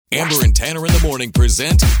Amber and Tanner in the morning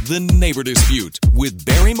present The Neighbor Dispute with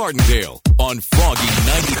Barry Martindale on Froggy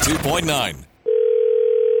 92.9.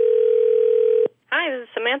 Hi, this is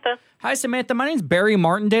Samantha. Hi, Samantha. My name's Barry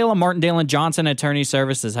Martindale. I'm Martindale and Johnson Attorney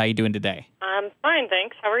Services. How you doing today? I'm fine,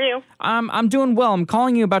 thanks. How are you? I'm doing well. I'm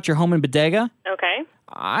calling you about your home in Bodega. Okay.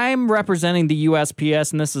 I'm representing the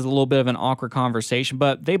USPS, and this is a little bit of an awkward conversation,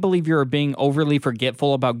 but they believe you're being overly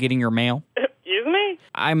forgetful about getting your mail. Excuse me?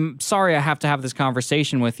 I'm sorry I have to have this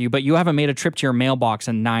conversation with you, but you haven't made a trip to your mailbox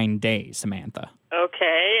in 9 days, Samantha.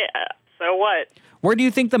 Okay, so what? Where do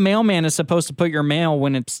you think the mailman is supposed to put your mail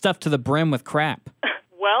when it's stuffed to the brim with crap?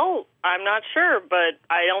 Well, I'm not sure, but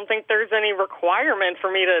I don't think there's any requirement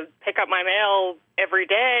for me to pick up my mail every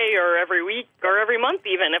day or every week or every month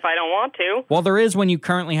even if I don't want to. Well, there is when you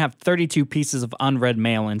currently have 32 pieces of unread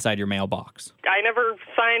mail inside your mailbox. I never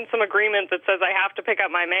signed some agreement that says I have to pick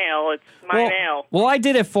up my mail. It's my mail. Well, I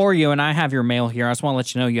did it for you, and I have your mail here. I just want to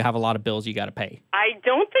let you know you have a lot of bills you got to pay. I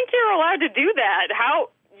don't think you're allowed to do that. How?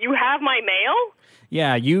 You have my mail?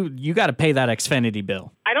 Yeah, you got to pay that Xfinity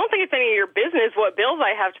bill. I don't think it's any of your business what bills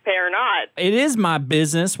I have to pay or not. It is my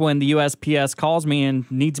business when the USPS calls me and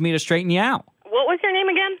needs me to straighten you out. What was your name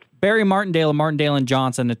again? Barry Martindale of Martindale and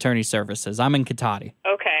Johnson Attorney Services. I'm in Katati.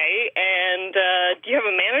 Okay, and do you have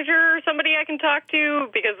a manager or somebody I can talk to?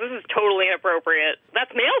 Because this is totally inappropriate.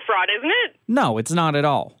 That's mail fraud, isn't it? No, it's not at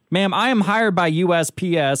all. Ma'am, I am hired by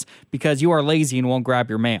USPS because you are lazy and won't grab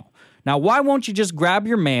your mail. Now, why won't you just grab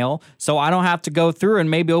your mail so I don't have to go through and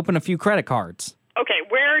maybe open a few credit cards? Okay,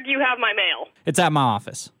 where do you have my mail? It's at my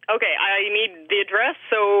office. Okay, I need the address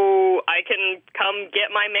so I can come get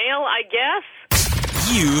my mail, I guess.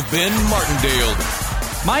 You've been Martindale.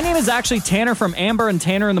 My name is actually Tanner from Amber and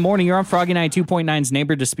Tanner in the Morning. You're on Froggy 92.9's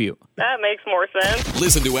Neighbor Dispute. That makes more sense.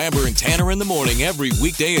 Listen to Amber and Tanner in the morning every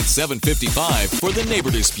weekday at 7:55 for The Neighbor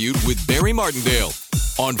Dispute with Barry Martindale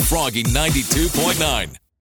on Froggy 92.9.